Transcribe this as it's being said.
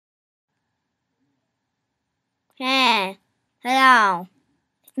Hey, hello,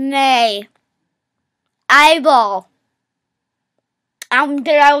 me, Eyeball.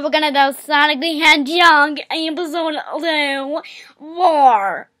 Today we're gonna do Sonic the Hedgehog episode 2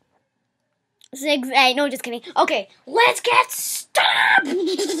 War. 6, 8, no, just kidding. Okay, let's get started.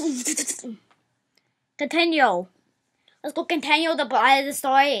 Continue. Let's go continue the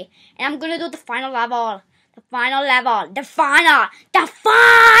story. And I'm gonna do the final level. The final level. The final.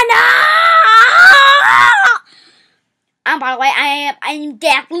 By the way, I'm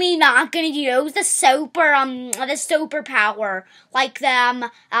definitely not gonna use the super power, like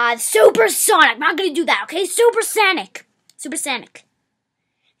the supersonic. I'm not gonna do that, okay? Supersonic.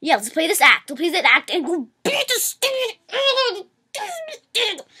 Yeah, let's play this act. We'll play that act and we'll beat the sting.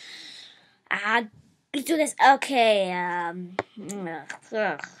 Let's do this. Okay.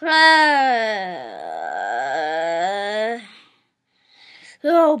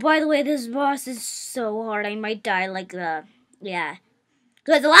 Oh, by the way, this boss is so hard. I might die like yeah.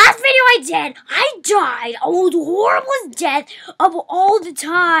 Because the last video I did, I died the horriblest death of all the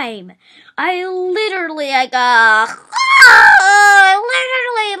time. I literally, I hit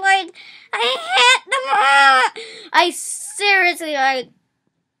the I seriously,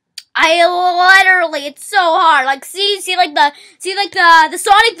 it's so hard. Like, see the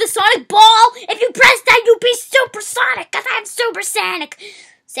Sonic ball? If you press that, you'll be supersonic, because I'm supersonic.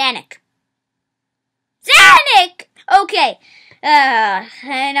 Sonic. Okay.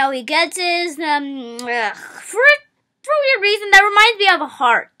 I know he gets his, for a weird reason, that reminds me of a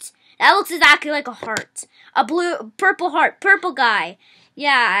heart. That looks exactly like a heart. Purple heart, purple guy.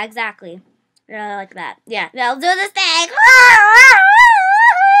 Yeah, exactly. Like that. Yeah, they'll do this thing.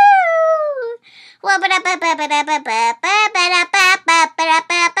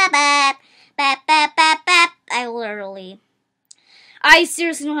 I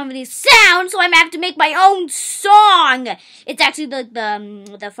seriously don't have any sound, so I'm gonna have to make my own song. It's actually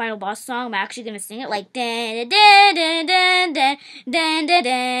the final boss song. I'm actually gonna sing it like dun dun dun dun dun dun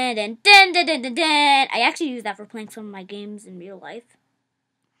dun dun dun dun dun dun. I actually use that for playing some of my games in real life.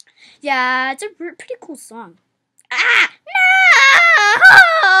 Yeah, it's a pretty cool song.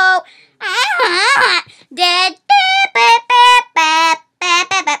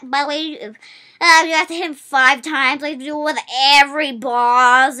 By the way, you have to hit him 5 times, like you do with every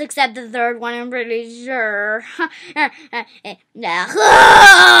boss, except the third one, I'm pretty sure. I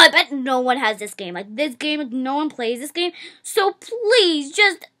bet no one has this game. Like, no one plays this game. So please,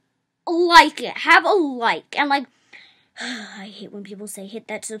 just like it. Have a like. And like, I hate when people say hit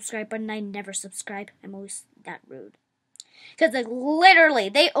that subscribe button. I never subscribe. I'm always that rude. Because, like, literally,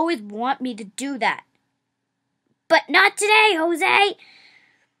 they always want me to do that. But not today, Jose.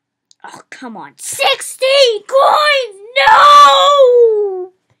 Oh, come on. 60 coins!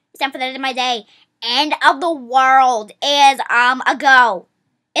 No! It's time for the end of my day. End of the world is, a go.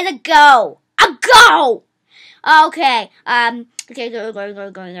 Is a go. A go! Okay, okay, go.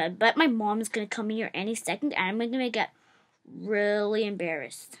 But my mom's gonna come here any second, and I'm gonna get really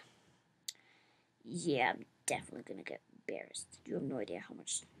embarrassed. Yeah, I'm definitely gonna get embarrassed. You have no idea how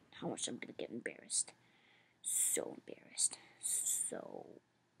much I'm gonna get embarrassed. So embarrassed. So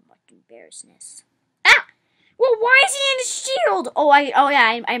much embarrassness. Ah! Well, why is he in the shield? Oh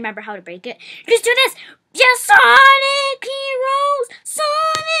yeah, I remember how to break it. Just do this. Yeah, Sonic Heroes!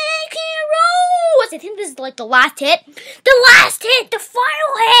 Sonic Heroes! I think this is like the last hit. The last hit! The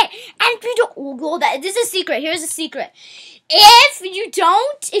final hit! And if you don't, this is a secret. Here's a secret. If you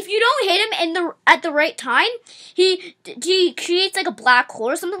don't hit him at the right time, he creates like a black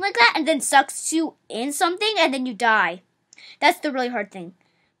hole or something like that, and then sucks you in something, and then you die. That's the really hard thing.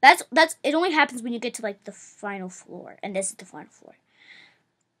 It only happens when you get to like the final floor, and this is the final floor.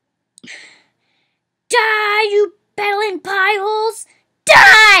 Die, you battling pie holes!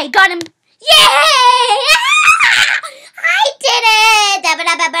 Die! Got him! Yay! I did it!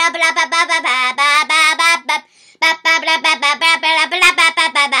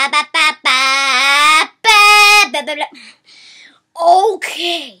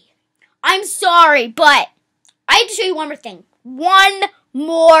 Okay. I'm sorry, but I have to show you one more thing. One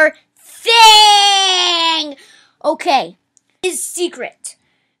more thing! Okay. It's secret.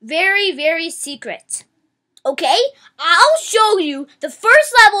 Very, very secret. Okay? I'll show you the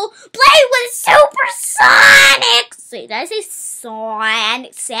first level play with Supersonic! Wait, did I say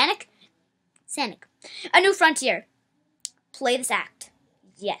Sonic? Sonic. A New Frontier. Play this act.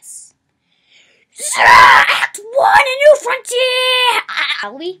 Yes. Act 1, A New Frontier!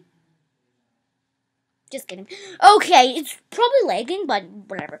 Ali? Just kidding. Okay, it's probably lagging, but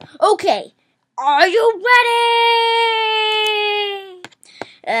whatever. Okay. Are you ready?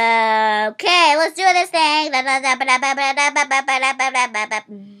 Okay, let's do this thing.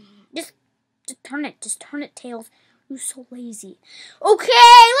 Just turn it. Just turn it, Tails. You're so lazy. Okay,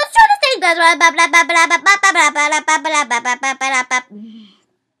 let's try this thing.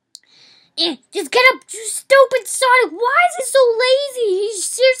 Just get up, you stupid Sonic. Why is he so lazy? He's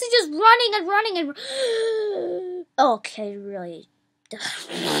seriously just running and running and... Okay, really. You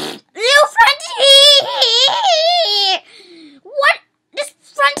Frontier! What does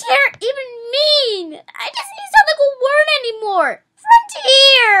Frontier even mean? I just need to sound like a word anymore.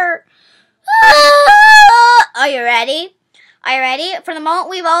 Frontier! Are you ready? Are you ready? For the moment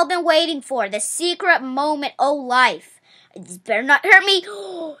we've all been waiting for. The secret moment of life. This better not hurt me. Thank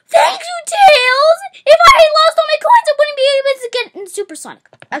you, Tails! If I had lost all my coins, I wouldn't be able to get in Supersonic.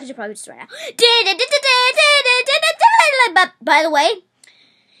 I should probably just right now. But by the way,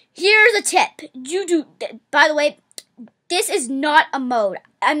 here's a tip. By the way, this is not a mode.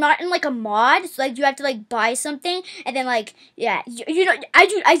 I'm not in like a mod, so like you have to like buy something and then like you know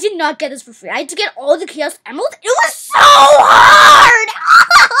I did not get this for free. I had to get all the Chaos Emeralds. It was so hard.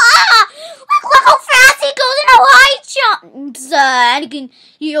 Look how fast he goes in a high jump. And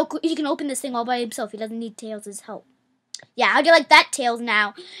he can open this thing all by himself. He doesn't need Tails' help. Yeah, I'll get like that Tails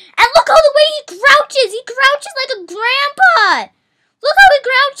now. And look how the way he crouches. He crouches like a grandpa. Look how he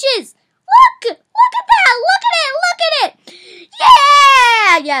crouches. Look at that. Look at it.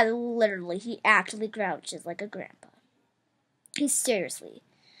 Yeah, literally. He actually crouches like a grandpa. Seriously.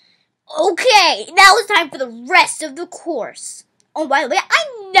 Okay, now it's time for the rest of the course. Oh, by the way,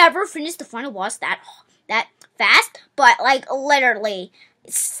 I never finished the final boss that fast, but like literally,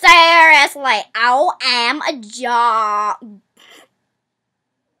 seriously, I am a job.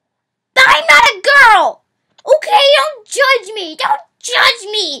 I'm not a girl. Okay, don't judge me. Don't judge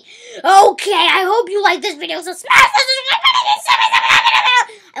me. Okay, I hope you like this video. So smash the subscribe button.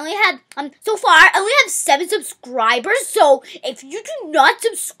 I only have so far I only have 7 subscribers. So if you do not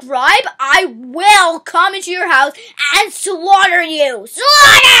subscribe, I will come into your house and slaughter you.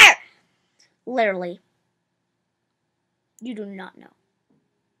 Slaughter! Literally. You do not know.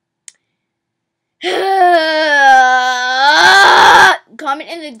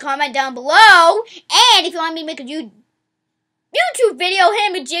 Comment down below, and if you want me to make a YouTube video,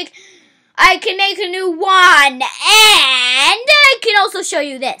 Hamajig, I can make a new one, and I can also show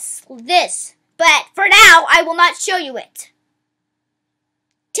you this, but for now, I will not show you it.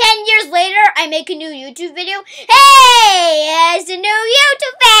 10 years later, I make a new YouTube video. Hey, it's a new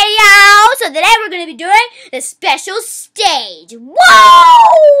YouTube video. So today we're going to be doing the special stage. Whoa!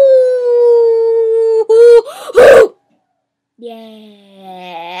 Yeah.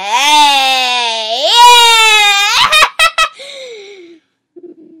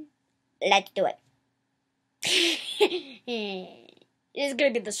 Let's do it. This is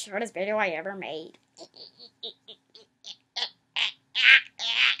going to be the shortest video I ever made.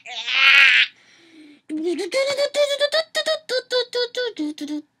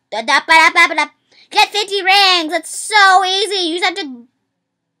 Get 50 rings. It's so easy. You just have to follow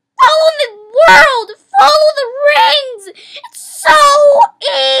the world. Follow the rings. It's so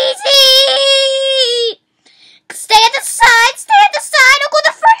easy. Stay at the side. Stay at the side. Don't go to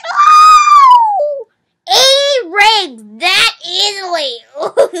the front. Oh! 80 rings. That easily.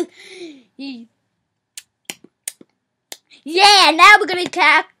 Yeah, now we're going to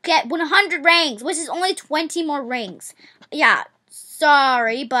get 100 rings, which is only 20 more rings. Yeah,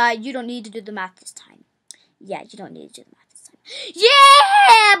 sorry, but you don't need to do the math this time. Yeah, you don't need to do the math this time.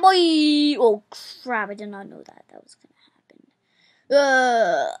 Yeah, boy! Oh, crap, I did not know that was going to happen.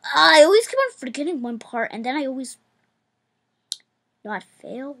 I always keep on forgetting one part, and then I always not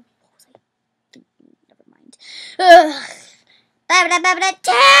fail. What was I thinking? Never mind.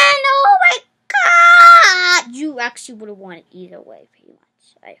 10! Oh, my God! You actually would have won it either way, pretty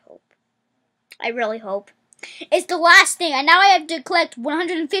much. I hope. I really hope. It's the last thing, and now I have to collect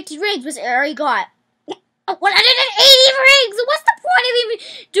 150 rings, which I already got. 180 rings! What's the point of even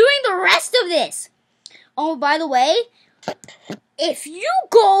doing the rest of this? Oh, by the way, if you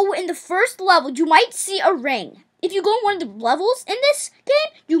go in the first level, you might see a ring. If you go in one of the levels in this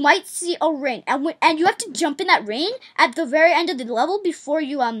game, you might see a ring. And you have to jump in that ring at the very end of the level before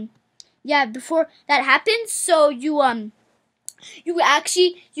you, before that happens. So you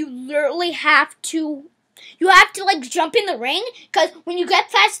literally have to, like, jump in the ring, because when you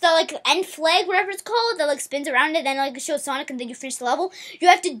get past the, like, end flag, whatever it's called, that, like, spins around it, then, like, it shows Sonic, and then you finish the level, you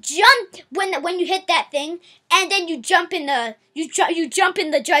have to jump when you hit that thing, and then you jump in the, you jump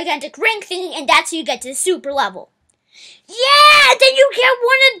in the gigantic ring thing, and that's how you get to the super level. Yeah, then you get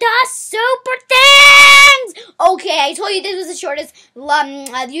one of the super things. Okay, I told you this was the shortest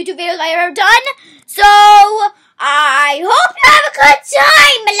YouTube videos I ever done. So, I hope you have a good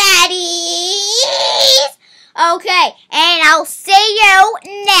time, my laddies. Okay, and I'll see you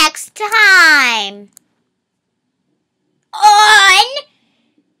next time. On,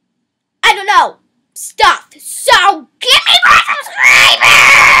 I don't know, stuff. So, give me more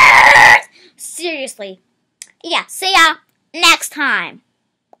subscribers. Seriously. Yeah, see ya next time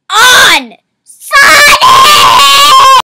on Sonic!